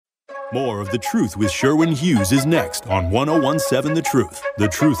More of The Truth with Sherwin Hughes is next on 1017 The Truth, The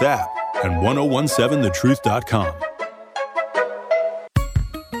Truth app, and 1017thetruth.com.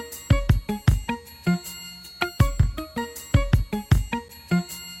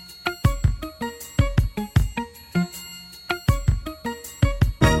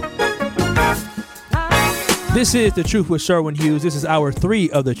 This is The Truth with Sherwin Hughes. This is hour 3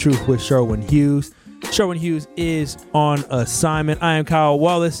 of The Truth with Sherwin Hughes. Sherwin Hughes is on assignment. I am Kyle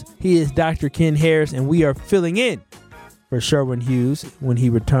Wallace. He is Dr. Ken Harris, and we are filling in for Sherwin Hughes when he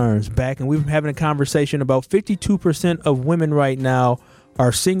returns back. And we've been having a conversation about 52% of women right now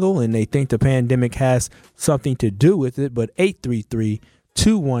are single, and they think the pandemic has something to do with it. But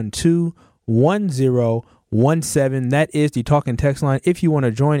 833-212-1017, that is the talk and text line if you want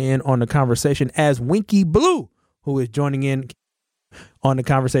to join in on the conversation, as Winky Blue, who is joining in on the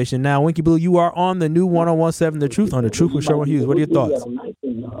conversation now. Winky Blue, you are on the new 1017 The Truth on The Truth with Sherwin Hughes. What are your thoughts?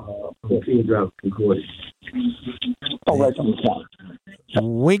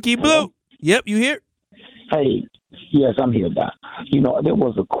 Winky Blue. Yep, you here? Hey, yes, I'm here, Doc. You know, there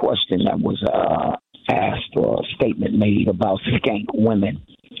was a question that was asked or a statement made about skank women.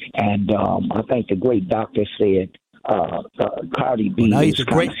 And I think the great doctor said Cardi B is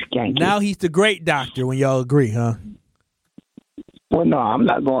kind of skanky. Now he's the great doctor when y'all agree, huh? Well, no, I'm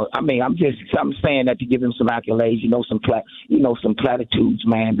not going. I mean, I'm saying that to give him some accolades, some platitudes,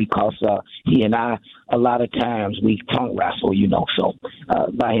 man, because he and I, a lot of times we tongue wrestle, So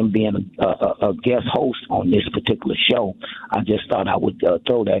by him being a guest host on this particular show, I just thought I would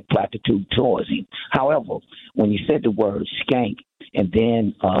throw that platitude towards him. However, when you said the word skank, and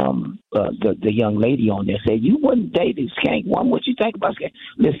then the young lady on there said, "You wouldn't date a skank one. What you think about skank?"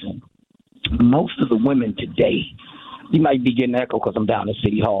 Listen, most of the women today. You might be getting echo because I'm down at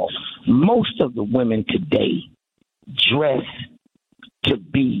City Hall. Most of the women today dress to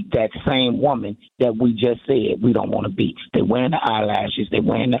be that same woman that we just said we don't want to be. They're wearing the eyelashes. They're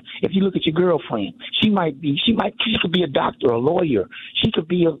wearing if you look at your girlfriend, she could be a doctor, a lawyer. She could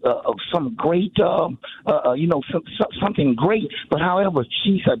be some great, something great. But however,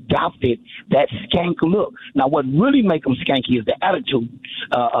 she's adopted that skank look. Now, what really makes them skanky is the attitude.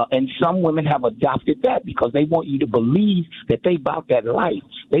 And some women have adopted that because they want you to believe that they about that life.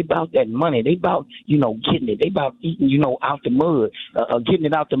 They about that money. They about, getting it. They about eating, out the mud. Getting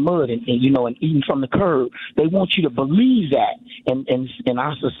it out the mud and eating from the curb. They want you to believe that in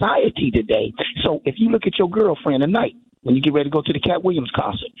our society today. So if you look at your girlfriend tonight, when you get ready to go to the Cat Williams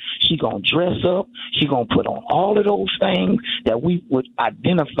concert, she going to dress up. She going to put on all of those things that we would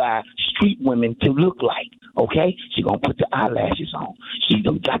identify street women to look like. Okay? She going to put the eyelashes on. She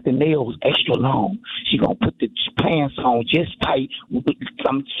done got the nails extra long. She going to put the pants on just tight.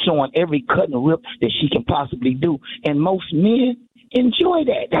 I'm showing every cut and rip that she can possibly do. And most men enjoy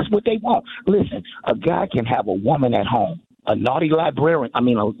that. That's what they want. Listen, a guy can have a woman at home, a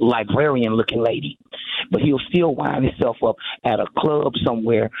librarian-looking lady, but he'll still wind himself up at a club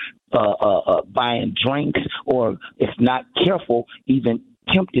somewhere buying drinks, or if not careful, even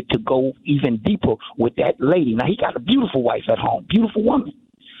tempted to go even deeper with that lady. Now, he got a beautiful wife at home, beautiful woman.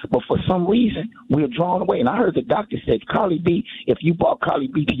 But for some reason, we're drawn away. And I heard the doctor said, Carly B, if you brought Carly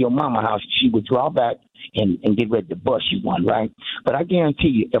B to your mama house, she would draw back and get ready to bust you one, right? But I guarantee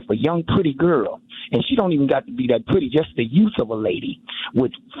you, if a young, pretty girl, and she don't even got to be that pretty, just the youth of a lady,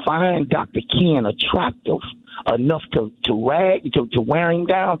 would find Dr. Ken attractive enough to wear him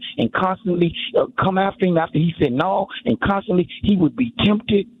down and constantly come after him after he said no, and constantly he would be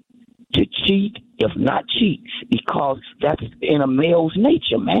tempted to cheat, if not cheat, because that's in a male's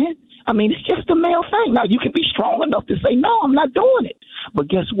nature, man. I mean, it's just a male thing. Now, you can be strong enough to say, no, I'm not doing it. But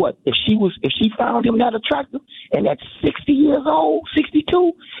guess what? If she found him that attractive, and at 60 years old,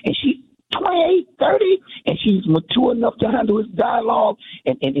 62, and she's 28, 30, and she's mature enough to handle his dialogue,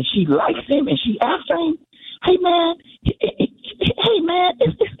 and she likes him, and she after him, hey, man,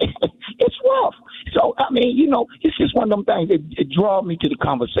 it's rough. So, I mean, it's just one of them things that draw me to the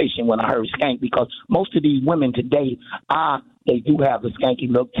conversation when I heard skank, because most of these women today they do have the skanky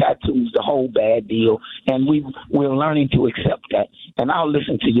look, tattoos, the whole bad deal, and we're learning to accept that. And I'll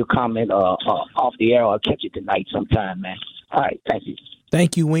listen to your comment off the air. I'll catch it tonight sometime, man. All right, thank you.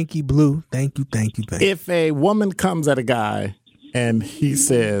 Thank you, Winky Blue. Thank you. If a woman comes at a guy and he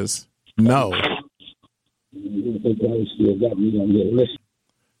says no,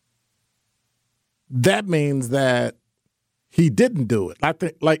 that means that he didn't do it. I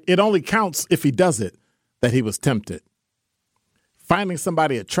think it only counts if he does it, that he was tempted. Finding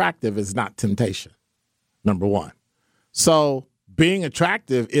somebody attractive is not temptation, number one. So being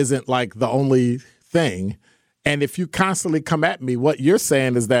attractive isn't like the only thing. And if you constantly come at me, what you're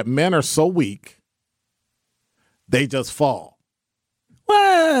saying is that men are so weak, they just fall.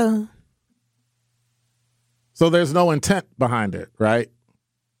 Well, so there's no intent behind it, right?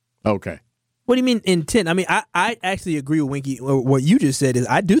 Okay. what do you mean intent? I mean, I actually agree with Winky. What you just said is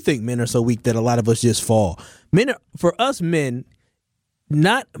I do think men are so weak that a lot of us just fall. For us men,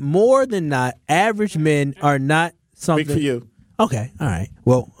 not more than not, average men are not something. Speak for you. Okay, all right.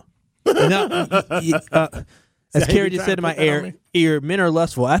 Well, no, as Carrie just said in my ear, men are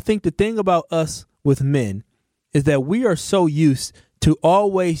lustful. I think the thing about us with men is that we are so used to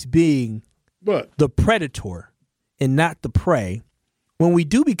always being the predator and not the prey. When we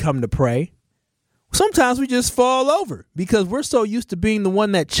do become the prey, sometimes we just fall over because we're so used to being the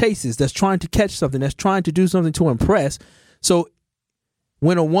one that chases, that's trying to catch something, that's trying to do something to impress. So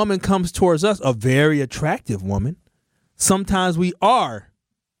when a woman comes towards us, a very attractive woman, sometimes we are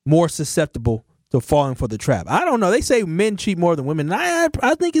more susceptible to falling for the trap. I don't know. They say men cheat more than women. And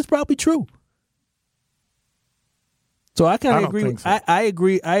I think it's probably true. So I kind of agree. I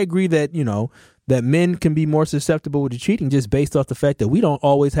agree. I agree that, that men can be more susceptible to cheating just based off the fact that we don't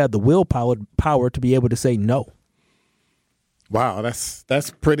always have the willpower to be able to say no. Wow,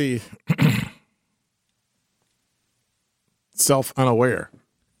 that's pretty self-unaware.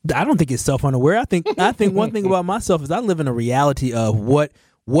 I don't think it's self-unaware. I think one thing about myself is I live in a reality of what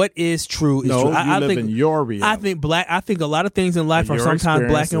is true is true. I live in your reality. I think a lot of things in life are sometimes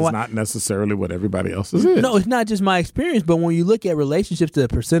black and white. It's not necessarily what everybody else's is. No, it's not just my experience. But when you look at relationships, the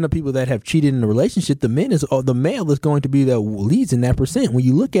percent of people that have cheated in a relationship, the male is going to be the leads in that percent. When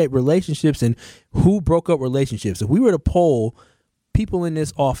you look at relationships and who broke up relationships, if we were to poll people in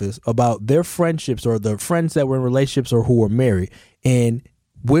this office about their friendships or the friends that were in relationships or who were married, and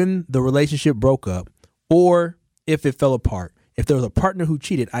when the relationship broke up or if it fell apart, if there was a partner who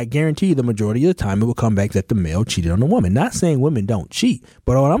cheated, I guarantee you the majority of the time it will come back that the male cheated on the woman. Not saying women don't cheat,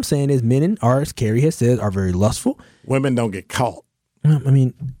 but what I'm saying is men are, as Carrie has said, are very lustful. Women don't get caught. I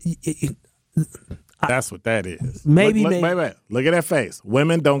mean, that's what that is. Maybe. Look at that face.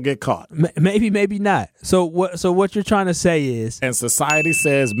 Women don't get caught. Maybe not. So what you're trying to say is, and society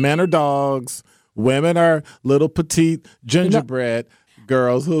says men are dogs, women are little petite gingerbread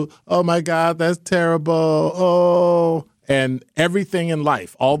girls who, oh my God, that's terrible. Oh. And everything in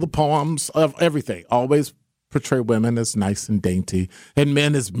life, all the poems of everything, always portray women as nice and dainty and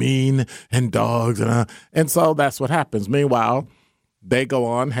men as mean and dogs. And so that's what happens. Meanwhile, they go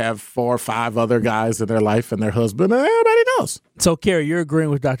on, have 4 or 5 other guys in their life and their husband, and everybody knows. So, Carrie, you're agreeing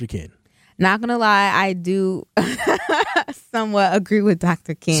with Dr. Ken. Not going to lie, I do somewhat agree with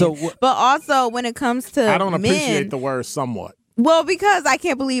Dr. Ken. But also, when it comes to I don't appreciate the word somewhat. Well, because I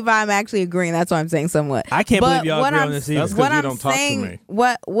can't believe I'm actually agreeing. That's why I'm saying somewhat. I can't believe y'all agree on this either. That's because you don't talk to me.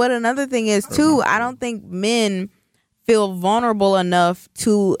 What another thing is, too, I don't think men feel vulnerable enough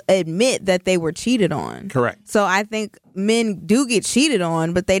to admit that they were cheated on. Correct. So I think men do get cheated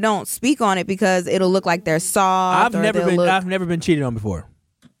on, but they don't speak on it because it'll look like they're soft. I've never been cheated on before.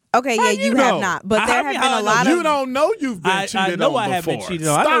 Okay, yeah, you have not. But there have been a lot of... You don't know you've been cheated on before. I know I have been cheated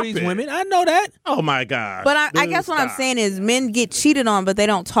on. I know these women. I know that. Oh, my God. But I guess what I'm saying is men get cheated on, but they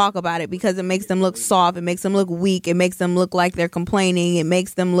don't talk about it because it makes them look soft. It makes them look weak. It makes them look like they're complaining. It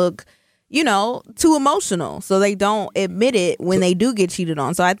makes them look, too emotional. So they don't admit it when they do get cheated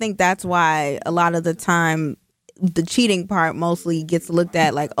on. So I think that's why a lot of the time the cheating part mostly gets looked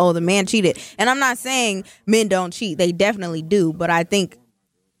at like, oh, the man cheated. And I'm not saying men don't cheat. They definitely do. But I think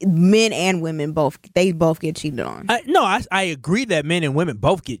men and women both get cheated on. I agree that men and women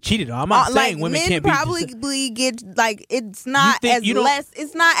both get cheated on. I'm not saying women can't probably get it's not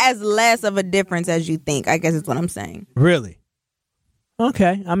as less of a difference as you think. I guess is what I'm saying. Really?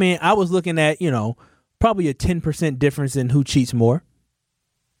 Okay. I mean, I was looking at probably a 10% difference in who cheats more.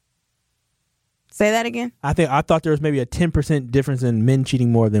 Say that again. I thought there was maybe a 10% difference in men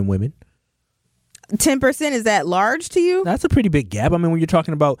cheating more than women. 10%, is that large to you? That's a pretty big gap. I mean, when you're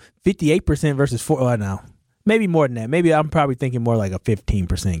talking about 58% versus 4, no, maybe more than that. Maybe I'm probably thinking more like a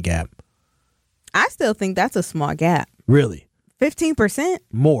 15% gap. I still think that's a small gap. Really? 15%?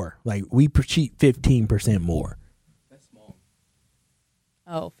 More. Like we cheat 15% more. That's small.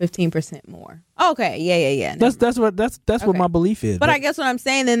 Oh, 15% more. Okay, yeah. That's what my belief is. But I guess what I'm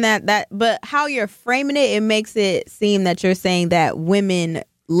saying then but how you're framing it makes it seem that you're saying that women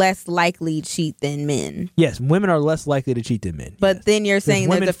less likely cheat than men. Yes, women are less likely to cheat than men. But then you're saying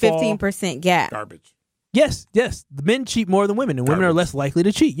there's a 15% gap. Garbage. Yes. The men cheat more than women, and women are less likely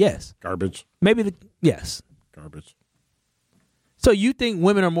to cheat. Yes. Garbage. Yes. Garbage. So you think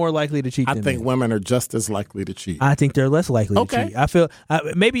women are more likely to cheat I than think men? women are just as likely to cheat. I think they're less likely to Okay. cheat. I feel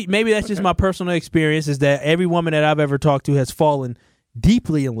maybe that's just my personal experience is that every woman that I've ever talked to has fallen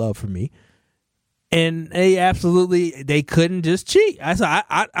deeply in love for me. And they couldn't just cheat. I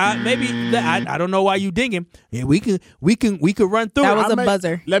don't know why you dinging. Yeah, we could run through. That it. was a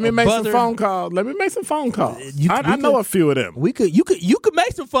buzzer. Let me A make buzzer. some phone calls. I know a few of them. You could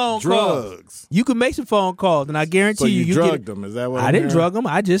make some phone calls. Drugs. You could make some phone calls, and I guarantee So you get drugged it. them? Is that what I I'm didn't hearing? drug them.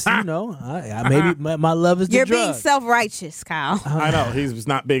 I just I maybe my love is the You're drug. being self-righteous, Kyle. I know he's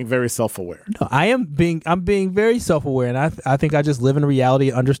not being very self-aware. No, I'm being very self-aware, and I think I just live in reality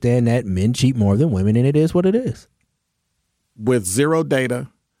and understand that men cheat more than women, and it is what it is. With zero data,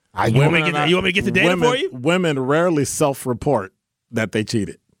 You want me to get the data for you? Women rarely self-report that they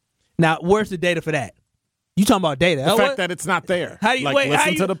cheated. Now, where's the data for that? You talking about data? The fact that it's not there. How do you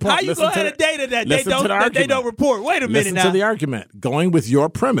listen to the point. How you Listen gonna to have the data that listen to the they argument. don't report? Wait a minute Listen now. to the argument. Going with your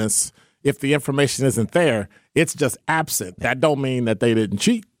premise, if the information isn't there, it's just absent. That don't mean that they didn't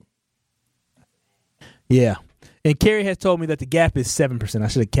cheat. Yeah. And Carrie has told me that the gap is 7%. I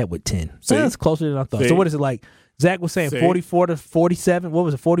should have kept with 10. So See? that's closer than I thought. See? So what is it like? Zach was saying See? 44 to 47. What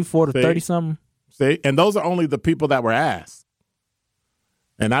was it? 44 to See? 30 something? See? And those are only the people that were asked.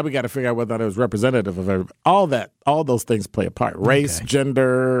 And now we got to figure out whether it was representative of everybody. All those things play a part. Race, Okay.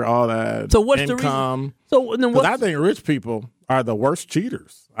 gender, all that. So what's income. the reason? So then Because what? I think rich people are the worst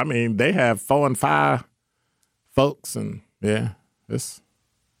cheaters. I mean, they have 4 and 5 folks, and it's.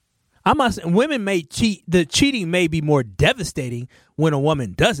 I'm not saying women may cheat. The cheating may be more devastating when a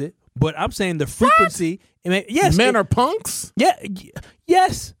woman does it, but I'm saying the frequency. Yes, Men are punks.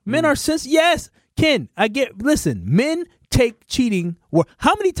 Yes, men are Yes, Ken, I get. Listen, men take cheating.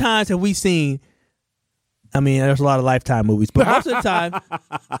 How many times have we seen? I mean, there's a lot of Lifetime movies, but most of the time,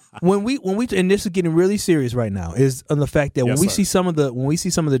 when we and this is getting really serious right now, is on the fact that when we see some of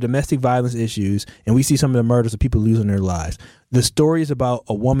the domestic violence issues and we see some of the murders of people losing their lives, the story is about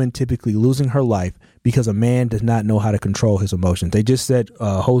a woman typically losing her life because a man does not know how to control his emotions. They just said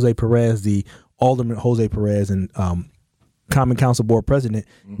Jose Perez, the Alderman Jose Perez, and Common Council Board President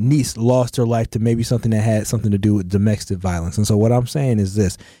niece lost her life to maybe something that had something to do with domestic violence. And so what I'm saying is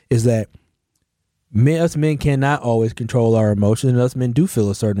that us men cannot always control our emotions, and us men do feel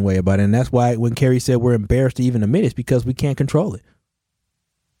a certain way about it. And that's why when Carrie said we're embarrassed to even admit it's because we can't control it.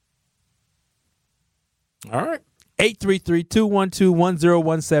 All right.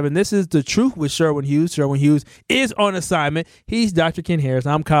 833-212-1017. This is The Truth with Sherwin Hughes. Sherwin Hughes is on assignment. He's Dr. Ken Harris.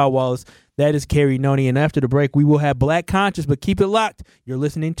 I'm Kyle Wallace. That is Carrie Noni. And after the break, we will have Black Conscious, but keep it locked. You're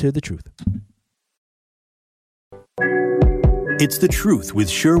listening to The Truth. It's The Truth with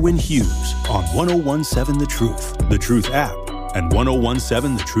Sherwin Hughes on 1017 The Truth, The Truth app, and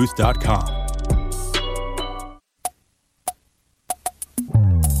 1017thetruth.com.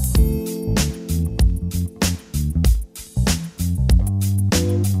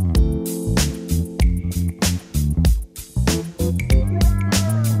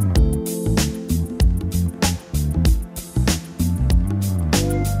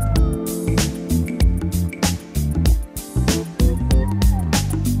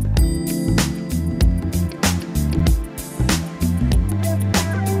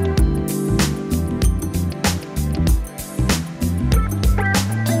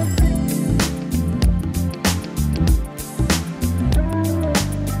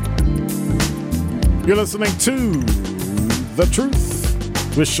 You're listening to The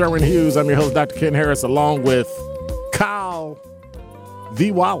Truth with Sherwin Hughes. I'm your host, Dr. Ken Harris, along with Kyle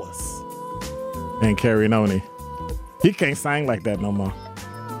V. Wallace and Carrie Noni. He can't sing like that no more.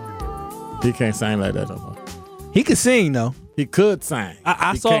 He can't sing like that no more. He could sing, though. He could sing.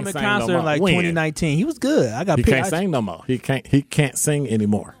 I He saw him can't in sing no concert more. in like When? 2019. He was good. He can't sing no more. He can't sing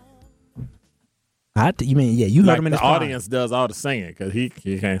anymore. You mean, yeah, you heard Like him in the his prime. audience does all the singing because he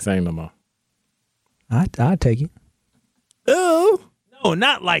can't sing no more. I'll take it. Oh, No,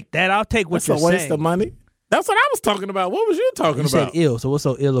 not like that. I'll take what that's you're a waste saying. of money. That's what I was talking about. What was you talking You about? said ill. So what's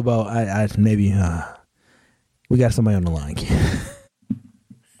so ill about? We got somebody on the line.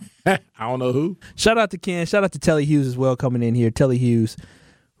 I don't know who. Shout out to Ken. Shout out to Telly Hughes as well coming in here. Telly Hughes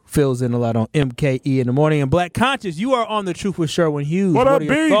fills in a lot on MKE in the morning. And Black Conscious, you are on The Truth with Sherwin Hughes. What What up, are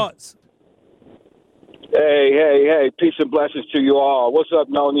your B? thoughts? Hey, peace and blessings to you all. What's up,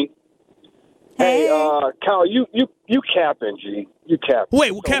 Noni? Hey, Kyle, you capping, G. You capping.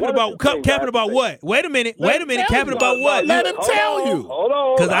 Wait, So capping one about of the things I capping have about to what? Wait a minute. Let him tell Capping you. about what? Let him tell you. Hold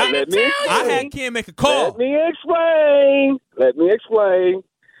on. Because Let me I had Ken make a call. Let me explain.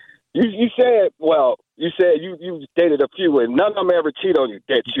 You said you dated a few, and none of them ever cheat on you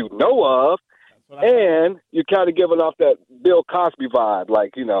that you know of. And you're kind of giving off that Bill Cosby vibe,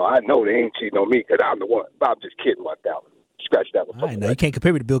 like, I know they ain't cheating on me because I'm the one. But I'm just kidding, 1,000. Scratch that one. All right, now you can't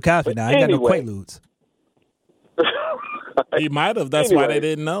compare me to Bill Cosby. Now I ain't got no Quaaludes. He might have. That's why they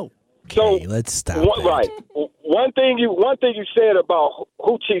didn't know. Okay, let's stop. Right. One thing you said about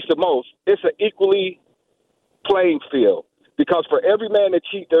who cheats the most, it's an equally playing field. Because for every man that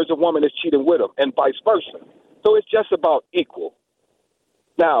cheats, there's a woman that's cheating with him, and vice versa. So it's just about equal.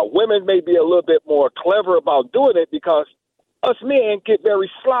 Now, women may be a little bit more clever about doing it because us men get very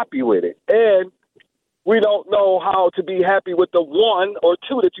sloppy with it. And we don't know how to be happy with the one or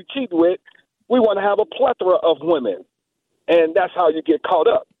two that you cheat with. We want to have a plethora of women. And that's how you get caught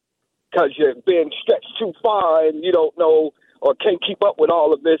up. Because you're being stretched too far and you don't know or can't keep up with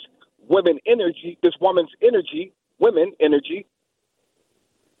all of this woman energy, women energy.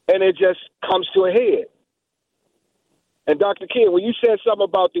 And it just comes to a head. And Dr. King, when you said something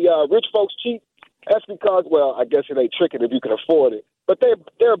about the rich folks cheat, that's because, well, I guess it ain't tricking if you can afford it. But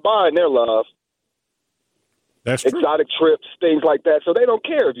they're buying their love. That's true. Exotic trips, things like that. So they don't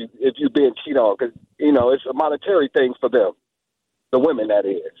care if you're being cheated on because, it's a monetary thing for them. The women, that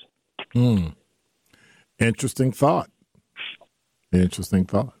is. Interesting thought.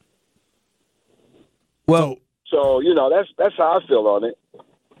 Well, so that's how I feel on it.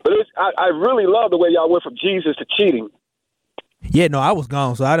 But I really love the way y'all went from Jesus to cheating. Yeah, no, I was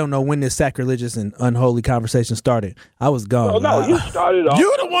gone, so I don't know when this sacrilegious and unholy conversation started. I was gone. No, you started off.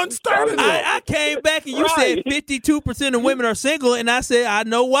 You the one started it. I came back and you said 52% of women are single, and I said I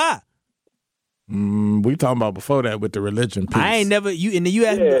know why. We talking about before that with the religion piece. I ain't never and you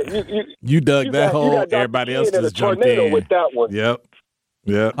asked me. You dug that hole. Everybody else just jumped in with that one. Yep.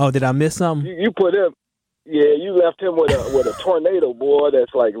 Oh, did I miss something? You put him. Yeah, you left him with a tornado, boy.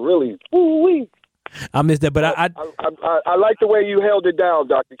 That's like really. Woo-wee. I missed that, but I like the way you held it down,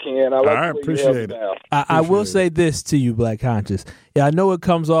 Dr. Ken. I appreciate it. I will say this to you, Black Conscious. Yeah, I know it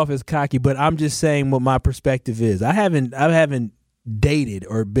comes off as cocky, but I'm just saying what my perspective is. I haven't dated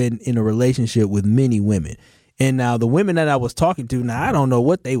or been in a relationship with many women. And now the women that I was talking to, now I don't know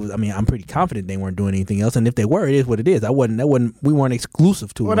what they was. I mean, I'm pretty confident they weren't doing anything else. And if they were, it is what it is. We weren't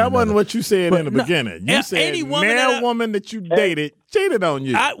exclusive to. Well, that wasn't what you said in the beginning. You said any woman that you dated cheated on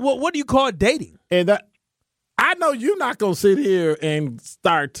you. What do you call dating? And I know you're not going to sit here and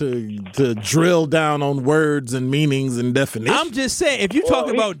start to drill down on words and meanings and definitions. I'm just saying, if you're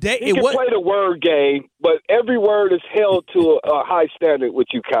talking about dating, he can play the word game, but every word is held to a high standard with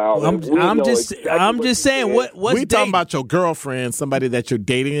you, Kyle. I'm just saying, what's we talking about your girlfriend, somebody that you're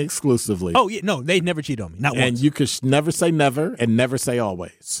dating exclusively. Oh yeah, no, they never cheated on me, not once. And you could never say never and never say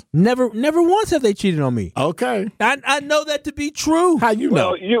always. Never once have they cheated on me. Okay, I know that to be true. How you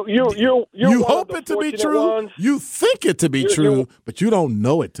know? You hope it to be true. Ones. You think it to be true, but you don't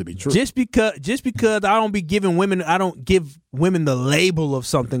know it to be true. Just because I don't give women the label of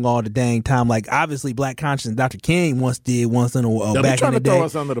something all the dang time. Like obviously Black Conscious and Dr. King once in a back in the day. Throw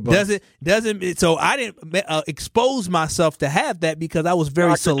us under the bus. Doesn't so I didn't expose myself to have that because I was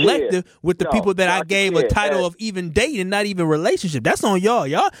very selective with the people that I gave a title of even dating, not even relationship. That's on y'all.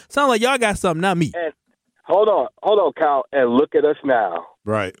 Y'all sound like y'all got something, not me. And hold on, Kyle, and look at us now.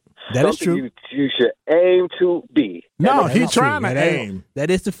 Right. That is true. You should aim to be. No, he's trying to aim. That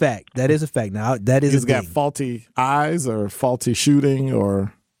is the fact. That is a fact. Now that is. He's got faulty eyes or faulty shooting,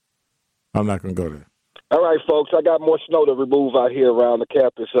 or I'm not going to go there. All right, folks. I got more snow to remove out here around the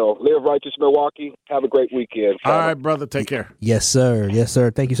campus. So live righteous, Milwaukee. Have a great weekend. All right, brother. Take care. Yes, sir. Yes,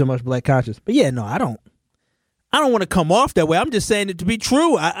 sir. Thank you so much, Black Conscious. But yeah, no, I don't want to come off that way. I'm just saying it to be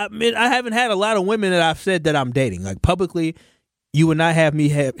true. I mean, I haven't had a lot of women that I've said that I'm dating, like publicly. You would not have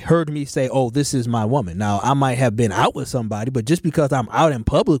heard me say, "Oh, this is my woman." Now, I might have been out with somebody, but just because I'm out in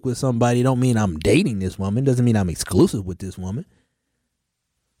public with somebody, don't mean I'm dating this woman. Doesn't mean I'm exclusive with this woman.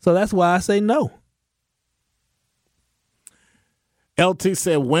 So that's why I say no. LT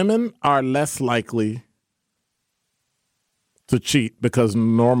said women are less likely to cheat because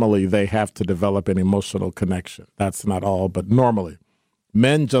normally they have to develop an emotional connection. That's not all, but normally.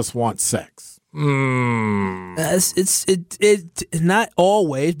 Men just want sex. It's not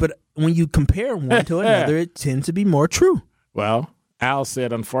always, but when you compare one to another, it tends to be more true. Well, Al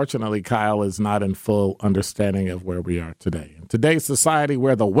said, unfortunately, Kyle is not in full understanding of where we are today. In today's society,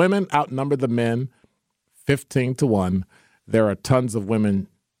 where the women outnumber the men 15-1, there are tons of women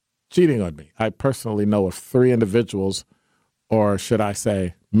cheating on me. I personally know of 3 individuals, or should I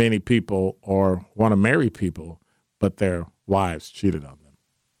say many people, or want to marry people, but their wives cheated on them.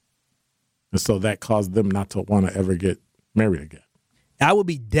 And so that caused them not to want to ever get married again. I would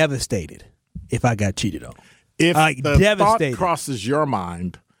be devastated if I got cheated on. If the thought crosses your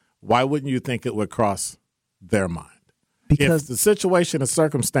mind, why wouldn't you think it would cross their mind? Because if the situation and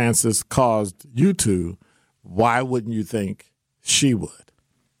circumstances caused you to, why wouldn't you think she would?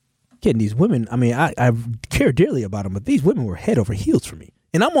 Getting these women, I mean, I care dearly about them, but these women were head over heels for me.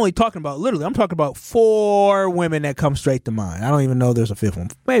 And I'm only talking about, literally, I'm talking about 4 women that come straight to mind. I don't even know there's a 5th one.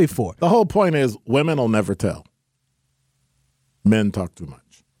 Maybe 4. The whole point is women will never tell. Men talk too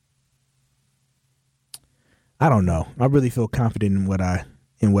much. I don't know. I really feel confident in what I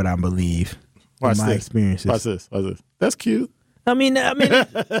believe. Watch in my this. experiences. Watch this. That's cute. I mean,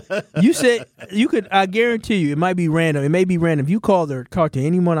 you said you could. I guarantee you, it might be random. It may be random. If you talk to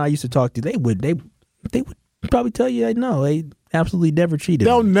anyone I used to talk to, they would probably tell you, no, they absolutely never cheated.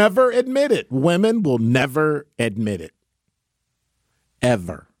 They'll never admit it. Women will never admit it,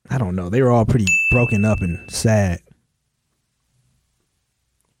 ever. I don't know. They were all pretty broken up and sad.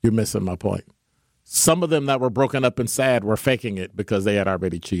 You're missing my point. Some of them that were broken up and sad were faking it because they had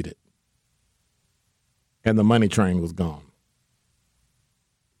already cheated, and the money train was gone.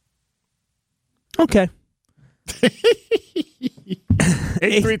 Okay.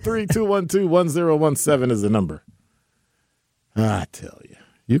 833-212-1017 is the number. I tell you,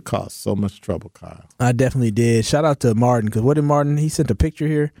 you caused so much trouble, Kyle. I definitely did. Shout out to Martin, because what did Martin, he sent a picture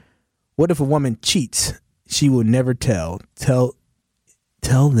here. What if a woman cheats? She will never tell. Tell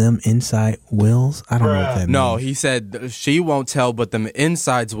them inside wills? I don't know what that means. No, he said she won't tell, but them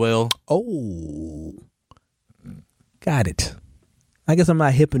insides will. Oh. Got it. I guess I'm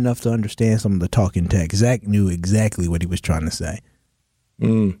not hip enough to understand some of the talking text. Zach knew exactly what he was trying to say.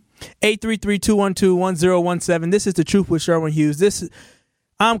 833-212-1017. This is The Truth with Sherwin Hughes.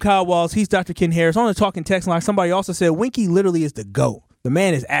 I'm Kyle Walls. He's Dr. Ken Harris. On the talking text line, somebody also said, Winky literally is the GOAT. The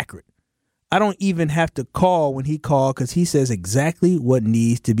man is accurate. I don't even have to call when he called because he says exactly what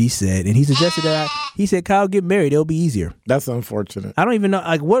needs to be said. And he suggested that he said, Kyle, get married. It'll be easier. That's unfortunate. I don't even know.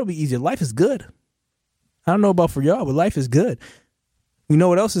 Like, what'll be easier? Life is good. I don't know about for y'all, but life is good. You know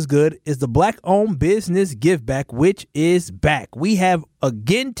what else is good is the Black-owned business give back, which is back. We have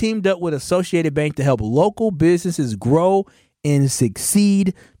again teamed up with Associated Bank to help local businesses grow and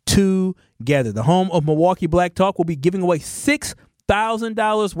succeed together. The home of Milwaukee Black Talk will be giving away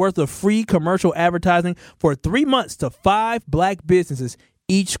 $6,000 worth of free commercial advertising for 3 months to 5 black businesses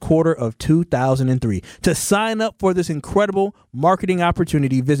each quarter of 2003. To sign up for this incredible marketing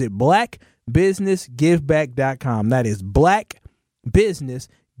opportunity, visit blackbusinessgiveback.com. That is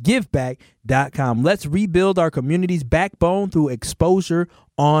blackbusinessgiveback.com. Let's rebuild our community's backbone through exposure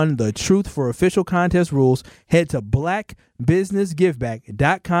on the Truth for official contest rules. Head to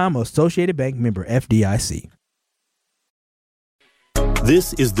blackbusinessgiveback.com. Associated Bank, member FDIC.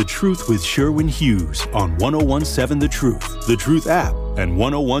 This is The Truth with Sherwin Hughes on 1017 The Truth, The Truth app, and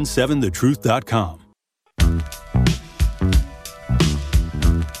 1017thetruth.com.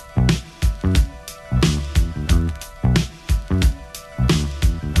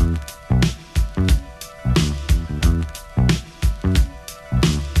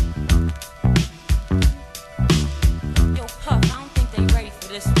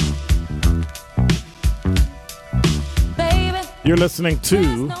 You're listening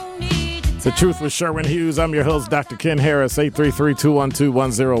to The Truth with Sherwin Hughes. I'm your host, Dr. Ken Harris.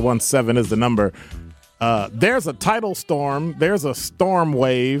 833-212-1017 is the number. There's a tidal storm. There's a storm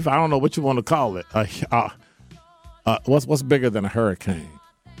wave. I don't know what you want to call it. What's bigger than a hurricane?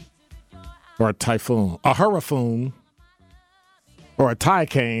 Or a typhoon? A hurricane? Or a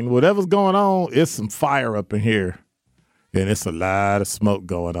tycane? Whatever's going on, it's some fire up in here. And it's a lot of smoke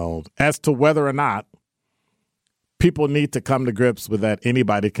going on. As to whether or not people need to come to grips with that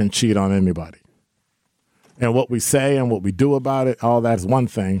anybody can cheat on anybody. And what we say and what we do about it, all that's one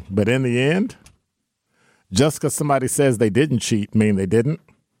thing. But in the end, just because somebody says they didn't cheat mean they didn't.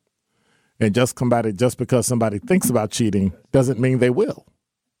 And just because somebody thinks about cheating doesn't mean they will.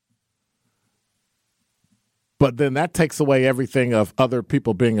 But then that takes away everything of other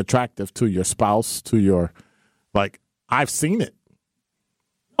people being attractive to your spouse, to your, I've seen it.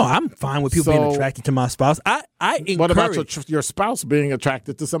 Oh, I'm fine with people being attracted to my spouse. I encourage. What about your spouse being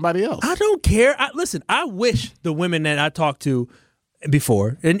attracted to somebody else? I don't care. Listen, I wish the women that I talked to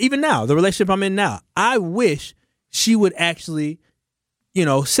before, and even now, the relationship I'm in now, I wish she would actually,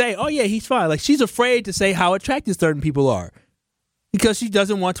 say, oh, yeah, he's fine. Like, she's afraid to say how attractive certain people are because she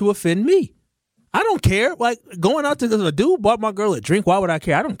doesn't want to offend me. I don't care. Like, going out to a dude bought my girl a drink. Why would I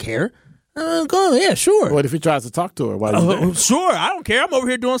care? I don't care. Go on, yeah, sure. What if he tries to talk to her while you're there? Sure, I don't care. I'm over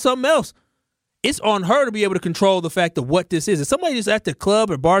here doing something else. It's on her to be able to control the fact of what this is. If somebody is at the club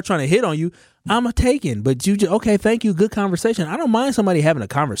or bar trying to hit on you, I'm a taken. But you just, okay, thank you, good conversation. I don't mind somebody having a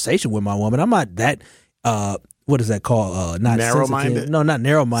conversation with my woman. I'm not that, what is that called? Not Narrow-minded? sensitive. No, not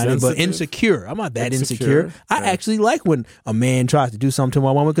narrow-minded, but Sensitive? insecure. I'm not that Insecure? insecure. I Yeah. actually like when a man tries to do something to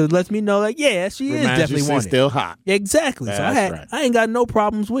my woman because it lets me know, like, yeah, she is Reminds definitely you she's wanted. still hot. Exactly. So That's right. I ain't got no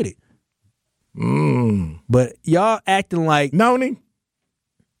problems with it. But y'all acting like Noni?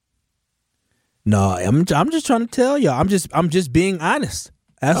 no. I'm just trying to tell y'all. I'm just being honest.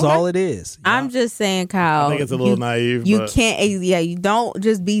 That's all it is. I'm just saying, Kyle. I think it's a little naive. You but can't. Yeah, you don't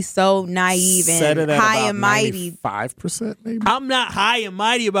just be so naive set it and at high about and mighty. 5%, maybe. I'm not high and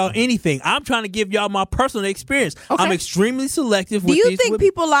mighty about anything. I'm trying to give y'all my personal experience. Okay. I'm extremely selective. Do with you these think women.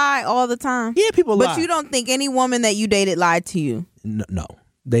 people lie all the time? Yeah, people lie. But you don't think any woman that you dated lied to you? No,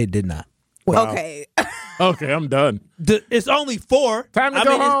 they did not. Okay. Okay, I'm done. It's only 4. Time to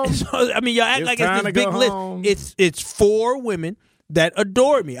go home. Y'all act It's like it's time this to go big list. home. It's 4 women that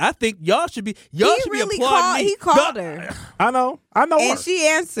adore me. I think y'all should be He really applauding me. He called her, I know her. and she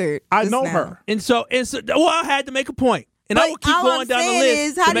answered. I just know now. her. And so, well, I had to make a point, and I But will keep all going I'm down the saying list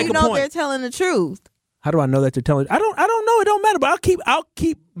is, to how do make you a know point. they're telling the truth? How do I know that they're telling? I don't know. It don't matter. But I'll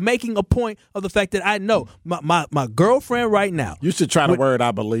keep making a point of the fact that I know my girlfriend right now. You should try the word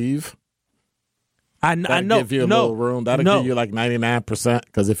I believe. I That'll know. give you a no, little room. That'll no. give you like 99%.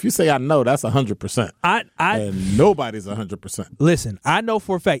 Because if you say I know, that's 100%. And nobody's 100%. Listen, I know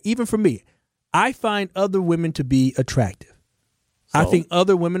for a fact, even for me, I find other women to be attractive. I think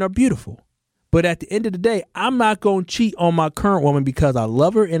other women are beautiful. But at the end of the day, I'm not going to cheat on my current woman because I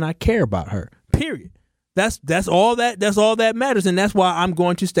love her and I care about her. Period. That's all that matters, and that's why I'm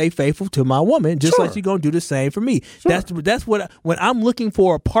going to stay faithful to my woman, just like she's going to do the same for me. Sure. That's what when I'm looking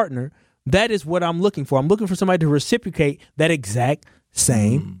for a partner, that is what I'm looking for. I'm looking for somebody to reciprocate that exact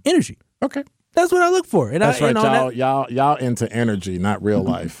same energy. Okay. That's what I look for. And That's right. y'all Y'all into energy, not real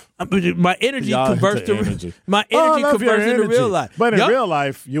life. my energy Y'all converts into to energy. my Oh, I energy love your converts into energy. real life. But in Y'all- real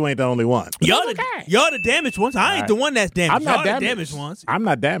life, you ain't the only one. y'all the damaged ones. I ain't the one that's damaged. I'm not y'all damaged. the damaged ones. I'm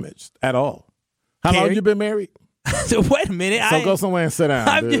not damaged at all. How long Carrie? you been married? So wait a minute. So go somewhere and sit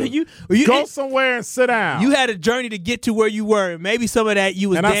down. Dude. You Go somewhere and sit down. You had a journey to get to where you were. Maybe some of that you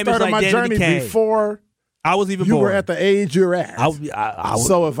was and I damaged started like my Danny journey Kane. before I was even you born. were at the age you're at. I was,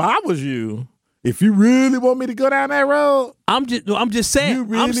 So if I was you, if you really want me to go down that road, I'm just saying. You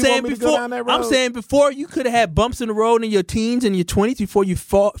really I'm saying want me to go before. down that I'm road? saying before you could have had bumps in the road in your teens and your 20s before you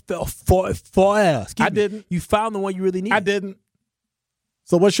fall. I didn't. You found the one you really needed. I didn't.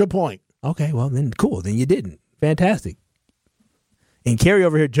 So what's your point? Okay, well then, cool. Then you didn't. Fantastic. And Carrie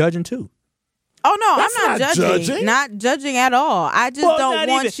over here judging too. Oh no, That's I'm not not judging. judging. Not judging at all. I just don't not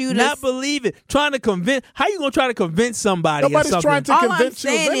want even, you to not believe it. Trying to convince. How you gonna try to convince somebody? Nobody's of something? trying to All I'm convince you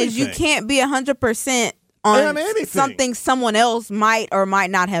of saying is you anything. can't be 100% On on anything. something someone else might or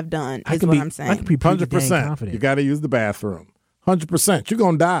might not have done. Is what I'm I saying. can be pretty dang 100%. confident. You got to use the bathroom. 100%. You're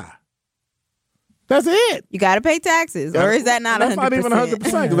gonna die. That's it. You got to pay taxes, or is that not 100%? That's not even 100%.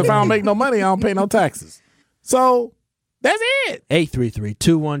 Because if I don't make no money, I don't pay no taxes. So that's it.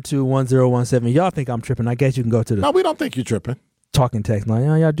 833-212-1017. Y'all think I'm tripping? I guess you can go to the No, we don't think you're tripping. talking text line.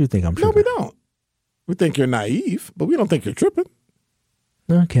 Y'all do think I'm No, tripping? we don't. We think you're naive, but we don't think you're tripping.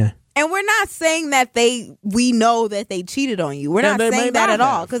 Okay. And we're not saying that we know that they cheated on you. We're And not they may saying that not at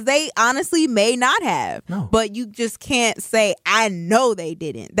all have. because they honestly may not have. No. But you just can't say, I know they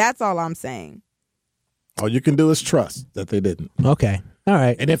didn't. That's all I'm saying. All you can do is trust that they didn't. Okay. All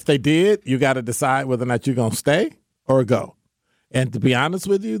right. And if they did, you got to decide whether or not you're going to stay or go. And to be honest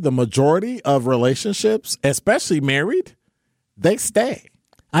with you, the majority of relationships, especially married, they stay.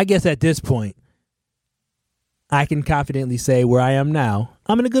 I guess at this point, I can confidently say where I am now,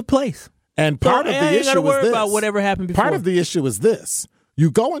 I'm in a good place. And part of I the ain't issue gotta is worry this. about whatever happened before. Part of the issue is this.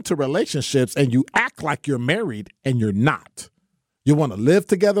 You go into relationships and you act like you're married and you're not. You want to live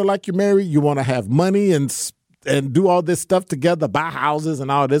together like you're married. You want to have money and do all this stuff together, buy houses and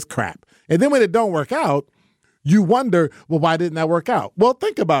all this crap. And then when it don't work out, you wonder, well, why didn't that work out? Well,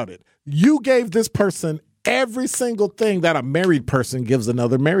 think about it. You gave this person every single thing that a married person gives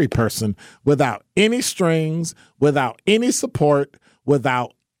another married person without any strings, without any support,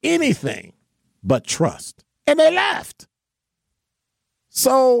 without anything but trust. And they left.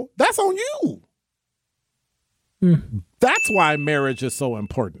 So that's on you. That's why marriage is so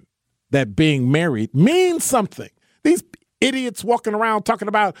important. That being married means something. These idiots walking around talking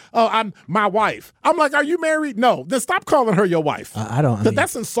about, oh, I'm my wife. I'm like, are you married? No. Then stop calling her your wife. I don't. I mean,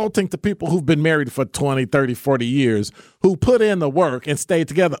 That's insulting to people who've been married for 20, 30, 40 years, who put in the work and stayed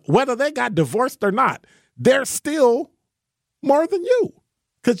together. Whether they got divorced or not, they're still more than you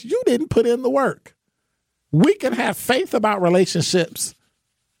because you didn't put in the work. We can have faith about relationships,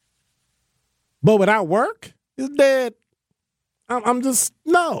 but without work, it's dead. I'm just,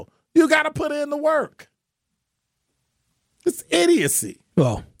 no. You got to put in the work. It's idiocy.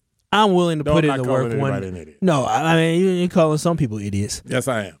 Well, I'm willing to No, put I'm in not the work. calling anybody an idiot. No, I mean you're calling some people idiots. Yes,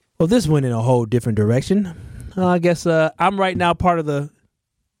 I am. Well, this went in a whole different direction. I guess I'm right now part of the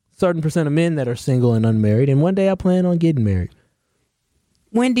certain percent of men that are single and unmarried, and one day I plan on getting married.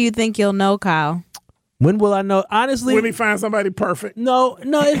 When do you think you'll know, Kyle? When will I know? Honestly, When he finds somebody perfect. no,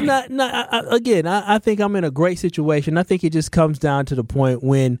 it's not. I think I'm in a great situation. I think it just comes down to the point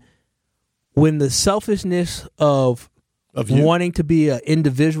when the selfishness of you? wanting to be an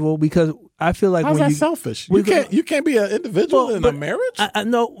individual, because I feel like How's when that you selfish? we You can't be an individual in a but marriage. I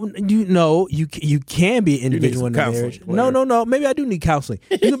know you can be an individual in some a counseling, marriage. whatever. No. Maybe I do need counseling.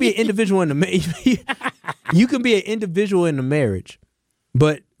 You can be an individual in the you can be an individual in the marriage,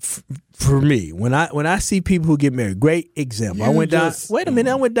 but for me, when I see people who get married, great example. I went down. Wait a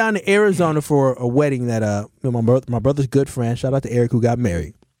minute, I went down to Arizona for a wedding that my brother's good friend. Shout out to Eric, who got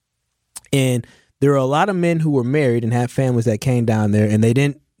married, and there are a lot of men who were married and had families that came down there, and they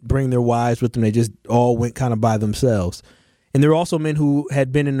didn't bring their wives with them. They just all went kind of by themselves. And there were also men who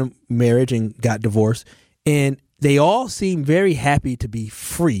had been in a marriage and got divorced, and they all seemed very happy to be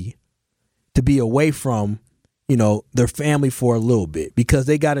free, to be away from, their family for a little bit, because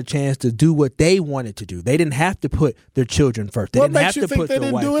they got a chance to do what they wanted to do. They didn't have to put their children first. They What didn't makes have you to think put they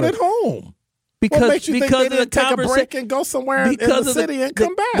their didn't wife do it first. at home? Because What makes you think they of the didn't take a break conversation and go somewhere in the city and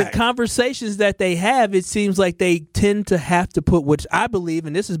come The back? conversations that they have, it seems like they tend to have to put, which I believe,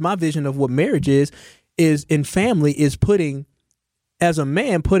 and this is my vision of what marriage is in family, is putting, as a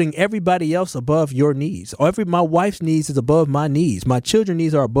man, putting everybody else above your needs. My wife's needs is above my needs. My children's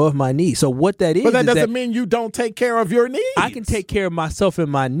needs are above my needs. So what that is, But that doesn't mean you don't take care of your needs. I can take care of myself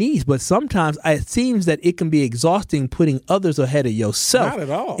and my needs, but sometimes it seems that it can be exhausting putting others ahead of yourself. Not at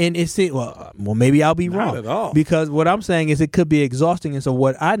all. And it's well, maybe I'll be wrong. Not at all. Because what I'm saying is it could be exhausting. And so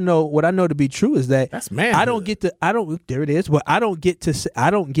what I know to be true is that That's manhood. there it is. But I don't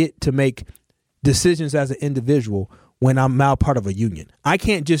get to make decisions as an individual when I'm now part of a union. I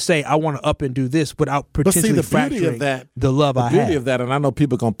can't just say I want to up and do this without potentially the beauty fracturing of that, the love I have. The beauty of that, and I know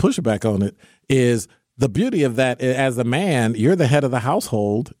people are going to push back on it, is the beauty of that, as a man, you're the head of the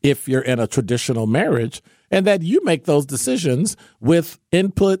household if you're in a traditional marriage, and that you make those decisions with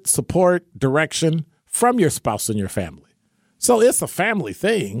input, support, direction from your spouse and your family. So it's a family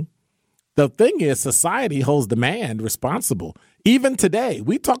thing. The thing is, society holds the man responsible. Even today,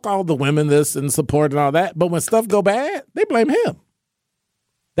 we talk all the women this and support and all that, but when stuff go bad, they blame him.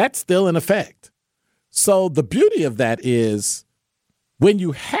 That's still in effect. So the beauty of that is when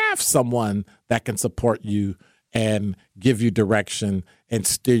you have someone that can support you and give you direction and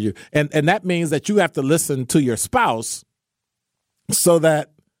steer you, and that means that you have to listen to your spouse so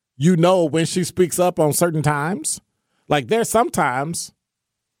that you know when she speaks up on certain times. Like there's sometimes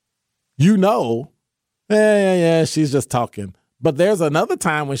yeah, she's just talking. But there's another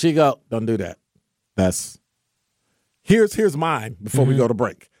time when she go, don't do that. Here's mine before we go to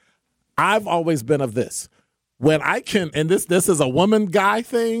break. I've always been of this. When I can, and this is a woman guy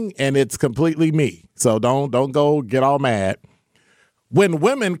thing, and it's completely me. So don't go get all mad. When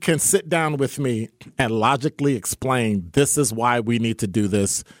women can sit down with me and logically explain, this is why we need to do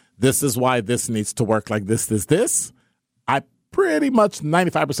this. This is why this needs to work like this. I pretty much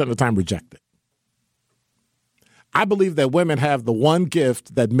 95% of the time reject it. I believe that women have the one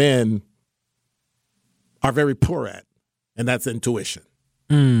gift that men are very poor at, and that's intuition.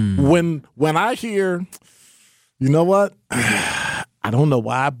 When I hear, you know what, I don't know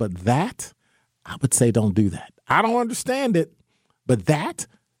why, but that, I would say don't do that. I don't understand it, but that,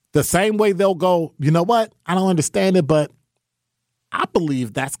 the same way they'll go, you know what, I don't understand it, but I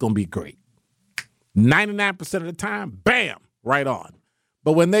believe that's going to be great. 99% of the time, bam, right on.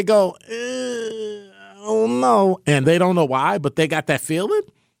 But when they go, I don't know, and they don't know why, but they got that feeling,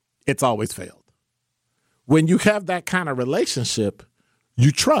 it's always failed. When you have that kind of relationship,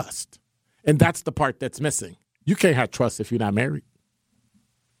 you trust. And that's the part that's missing. You can't have trust if you're not married.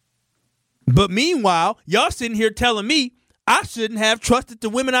 But meanwhile, y'all sitting here telling me I shouldn't have trusted the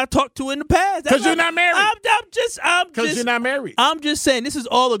women I talked to in the past. Because you're not married. Because you're not married. I'm just saying this is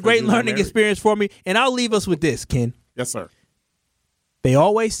all a great learning experience for me. And I'll leave us with this, Ken. Yes, sir. They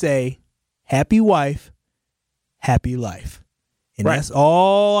always say, happy wife, happy life. And Right. that's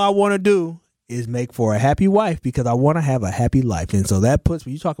all I want to do is make for a happy wife because I want to have a happy life. And so that puts,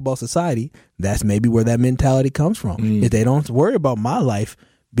 when you talk about society, that's maybe where that mentality comes from. If they don't worry about my life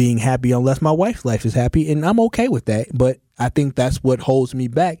being happy unless my wife's life is happy, and I'm okay with that. But I think that's what holds me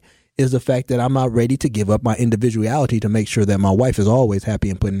back is the fact that I'm not ready to give up my individuality to make sure that my wife is always happy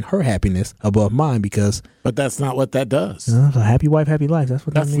and putting her happiness above mine because... But that's not what that does. a happy wife, happy life. That's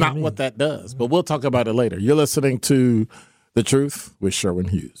what that That's means not to me. what that does. But we'll talk about it later. You're listening to The Truth with Sherwin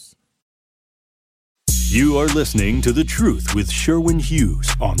Hughes. You are listening to The Truth with Sherwin Hughes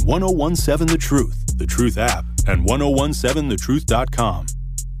on 1017 The Truth app, and 1017thetruth.com.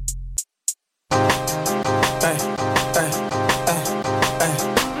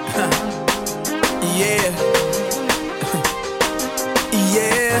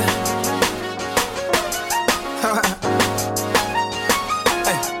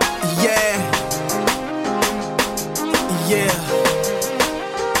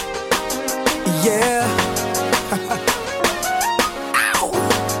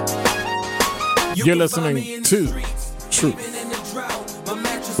 You're listening to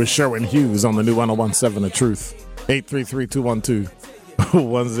Truth with Sherwin Hughes on the new 1017 The Truth.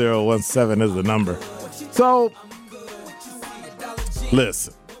 833-212-1017 is the number. So,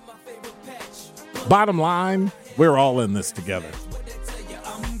 listen. Bottom line, we're all in this together.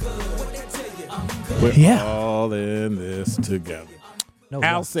 We're all in this together. No,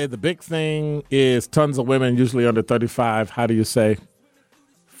 Al said the big thing is tons of women, usually under 35, how do you say,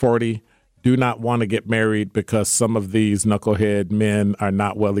 40, do not want to get married because some of these knucklehead men are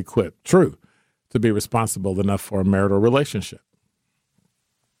not well equipped. True, to be responsible enough for a marital relationship.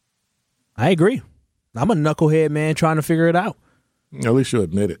 I agree. I'm a knucklehead man trying to figure it out. At least you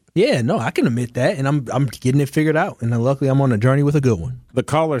admit it. Yeah, no, I can admit that, and I'm getting it figured out. And luckily, I'm on a journey with a good one. The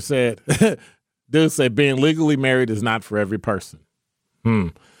caller said, dude said, being legally married is not for every person.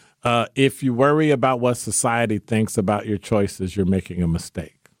 If you worry about what society thinks about your choices, you're making a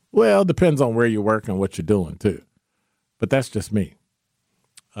mistake. Well, depends on where you work and what you're doing, too. But that's just me.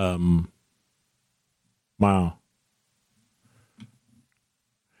 Wow.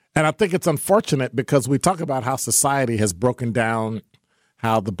 And I think it's unfortunate because we talk about how society has broken down,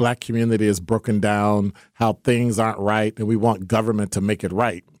 how the black community is broken down, how things aren't right, and we want government to make it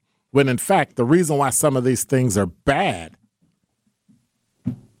right. When, in fact, the reason why some of these things are bad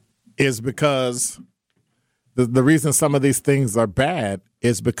is because the reason some of these things are bad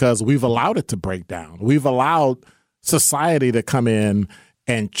is because we've allowed it to break down. We've allowed society to come in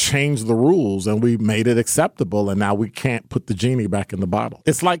and change the rules, and we made it acceptable, and now we can't put the genie back in the bottle.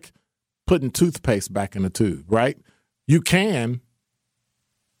 It's like putting toothpaste back in the tube, right? You can,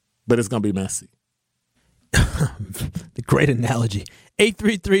 but it's going to be messy. The great analogy.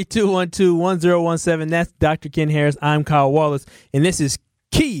 833-212-1017. That's Dr. Ken Harris. I'm Kyle Wallace, and this is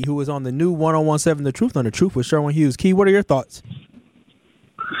Key, who is on the new 1017 The Truth on The Truth with Sherwin Hughes. Key, what are your thoughts?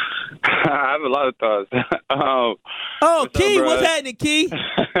 I have a lot of thoughts. Key, what's happening, Key?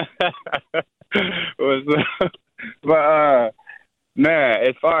 But man,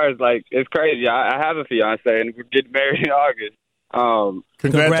 as far as like, it's crazy. I have a fiance and we're getting married in August.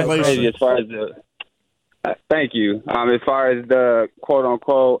 Congratulations. Crazy as far as thank you. As far as the quote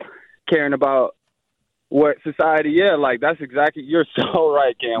unquote caring about what society, like that's exactly, you're so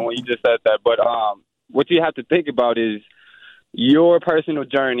right, Ken, when you just said that. But what you have to think about is your personal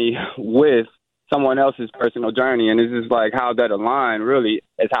journey with someone else's personal journey, and it's just like how that align really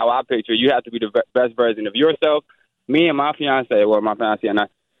is how I picture. You have to be the best version of yourself. Me and my fiance, my fiance and I,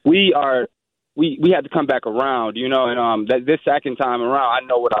 we had to come back around, and this second time around, I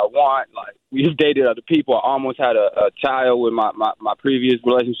know what I want. Like, we've dated other people. I almost had a child with my previous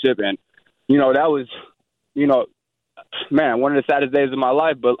relationship, and that was, man, one of the saddest days of my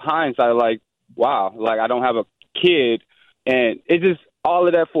life. But hindsight, like, wow, like I don't have a kid. And it's just all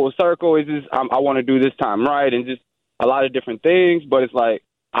of that full circle. It's just I want to do this time right, and just a lot of different things. But it's like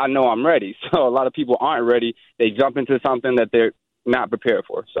I know I'm ready. So a lot of people aren't ready. They jump into something that they're not prepared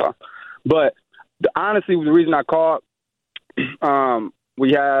for. So, but honestly, the reason I called,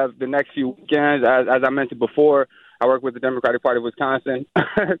 we have the next few weekends. As I mentioned before, I work with the Democratic Party of Wisconsin.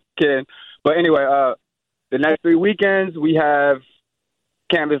 Kidding. But anyway, the next 3 weekends we have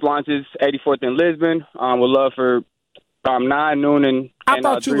canvas launches. 84th in Lisbon. We'd love for 9, noon, and I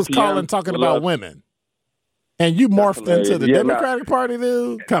thought you was calling talking about women, and you morphed into the Democratic Party,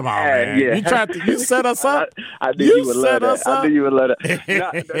 dude. Come on, man! You tried to set us up. I knew you would let it. I knew you would let it.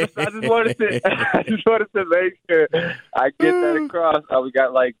 I just wanted to make sure I get that across. We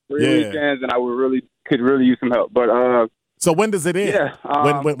got like 3 weekends, and I could really use some help. But so when does it end?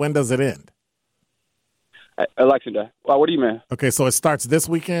 When does it end? Election day. Well, what do you mean? Okay, so it starts this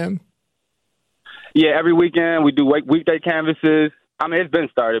weekend. Yeah, every weekend we do weekday canvases. I mean, it's been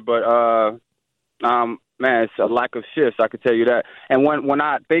started, but man, it's a lack of shifts. I could tell you that. And when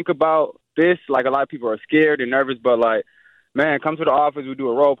I think about this, like a lot of people are scared and nervous, but like, man, come to the office. We do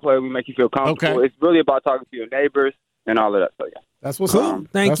a role play. We make you feel comfortable. Okay. It's really about talking to your neighbors. and all of that. So yeah. That's what's Cool. up.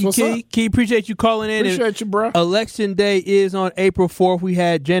 Thank That's you, what's Key. up. Key, appreciate you calling in. Appreciate you, bro. Election Day is on April 4th. We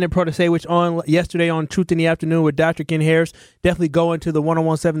had Janet Protasewicz on yesterday on Truth in the Afternoon with Dr. Ken Harris. Definitely go into the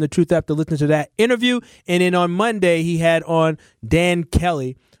 1017 The Truth app to listen to that interview. And then on Monday, he had on Dan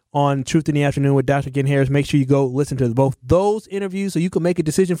Kelly on Truth in the Afternoon with Dr. Ken Harris. Make sure you go listen to both those interviews so you can make a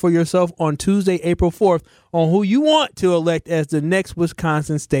decision for yourself on Tuesday, April 4th on who you want to elect as the next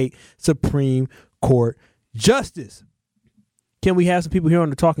Wisconsin State Supreme Court Justice. Can we have some people here on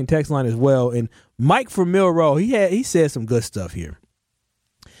the talking text line as well? And Mike from Mill Row, he said some good stuff here.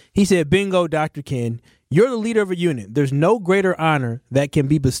 He said, bingo, Dr. Ken, you're the leader of a unit. There's no greater honor that can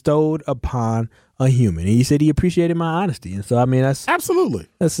be bestowed upon a human. And he said he appreciated my honesty. And so, I mean, that's Absolutely.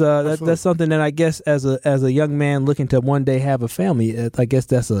 that's something that I guess as a young man looking to one day have a family, I guess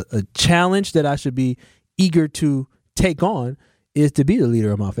that's a challenge that I should be eager to take on, is to be the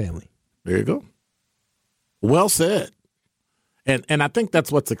leader of my family. There you go. Well said. And I think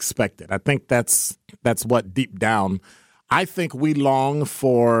that's what's expected. I think that's what deep down, I think we long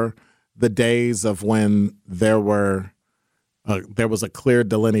for the days of when there was a clear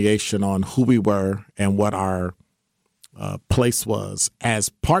delineation on who we were and what our place was as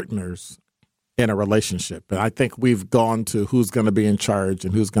partners in a relationship. And I think we've gone to who's going to be in charge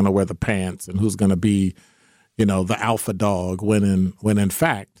and who's going to wear the pants and who's going to be, the alpha dog when in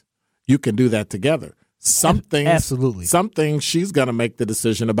fact you can do that together. Some things she's going to make the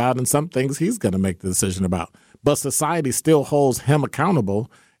decision about and some things he's going to make the decision about. But society still holds him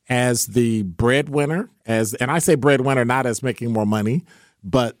accountable as the breadwinner, and I say breadwinner not as making more money,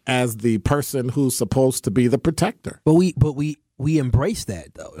 but as the person who's supposed to be the protector. But we embrace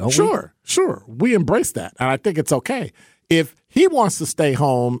that, though, don't we? Sure. We embrace that. And I think it's okay. If he wants to stay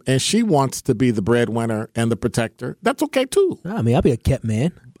home and she wants to be the breadwinner and the protector, that's okay, too. I mean, I'll be a kept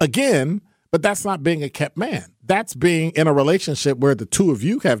man. Again, but that's not being a kept man. That's being in a relationship where the two of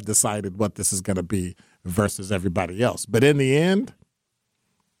you have decided what this is going to be versus everybody else. But in the end,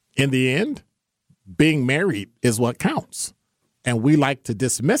 being married is what counts. And we like to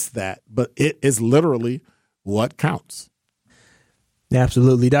dismiss that, but it is literally what counts.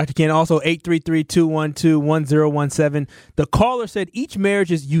 Absolutely. Dr. Ken, also 833-212-1017. The caller said each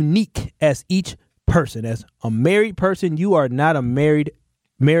marriage is unique as each person. As a married person, you are not a marriage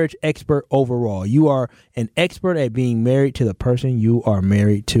expert overall. You are an expert at being married to the person you are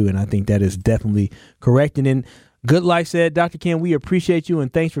married to. And I think that is definitely correct. And then Good Life said, Dr. Ken, we appreciate you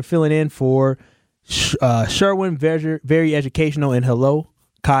and thanks for filling in for Sherwin. Very educational. And hello,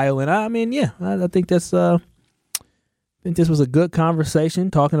 Kyle. And I mean, yeah, I think that's I think this was a good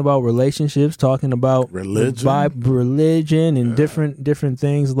conversation, talking about relationships, talking about religion and different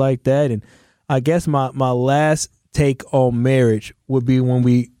things like that. And I guess my last take on marriage would be when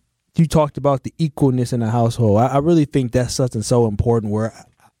you talked about the equalness in the household. I really think that's something so important where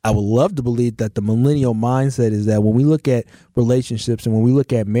I would love to believe that the millennial mindset is that when we look at relationships and when we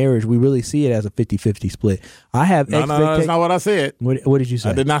look at marriage, we really see it as a 50-50 split. I have No, that's not what I said. What did you say?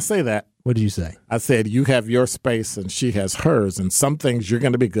 I did not say that. What did you say? I said you have your space and she has hers, and some things you're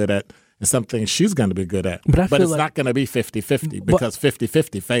going to be good at and some things she's going to be good at. But it's not going to be 50-50 because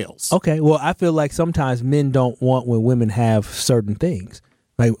 50-50 fails. Okay, well, I feel like sometimes men don't want when women have certain things.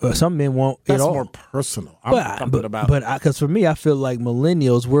 Like some men won't That's it all. more personal. Because for me, I feel like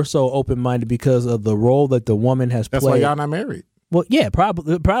millennials, we're so open-minded because of the role that the woman has played. That's why y'all not married. Well, yeah,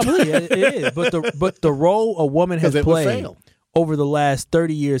 probably it is. But the role a woman has played over the last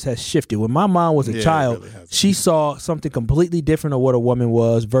 30 years has shifted. When my mom was a child, she saw something completely different of what a woman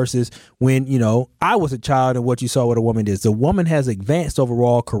was versus when, I was a child and what you saw what a woman is. The woman has advanced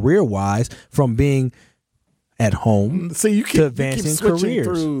overall career-wise from being at home to advancing switching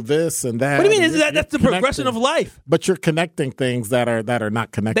through this and that. What do you mean? That's the progression of life. But you're connecting things that are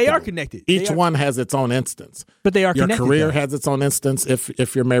not connected. They are connected. Each one has its own instance. But they are connected. Your career has its own instance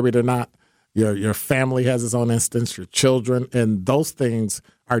if you're married or not. Your family has its own instance, your children, and those things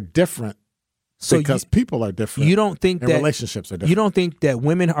are different because people are different. You don't think that relationships are different. You don't think that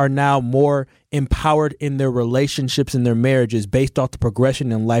women are now more empowered in their relationships and their marriages based off the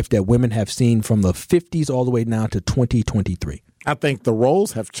progression in life that women have seen from the 50s all the way now to 2023? I think the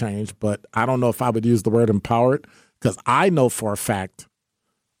roles have changed, but I don't know if I would use the word empowered because I know for a fact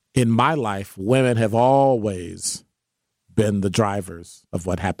in my life, women have always been the drivers of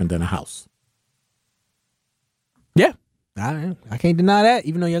what happened in a house. Yeah. I can't deny that,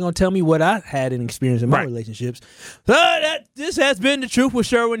 even though you're going to tell me what I had an experience in my relationships. So this has been The Truth with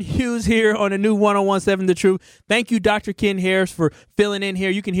Sherwin Hughes here on the new 101.7 The Truth. Thank you, Dr. Ken Harris, for filling in here.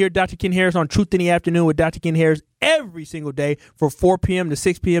 You can hear Dr. Ken Harris on Truth in the Afternoon with Dr. Ken Harris every single day from 4 p.m. to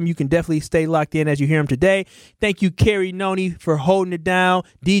 6 p.m. You can definitely stay locked in as you hear him today. Thank you, Carrie Noni, for holding it down.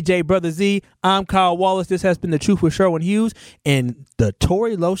 DJ Brother Z, I'm Kyle Wallace. This has been The Truth with Sherwin Hughes, and the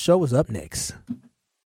Tory Lowe Show is up next.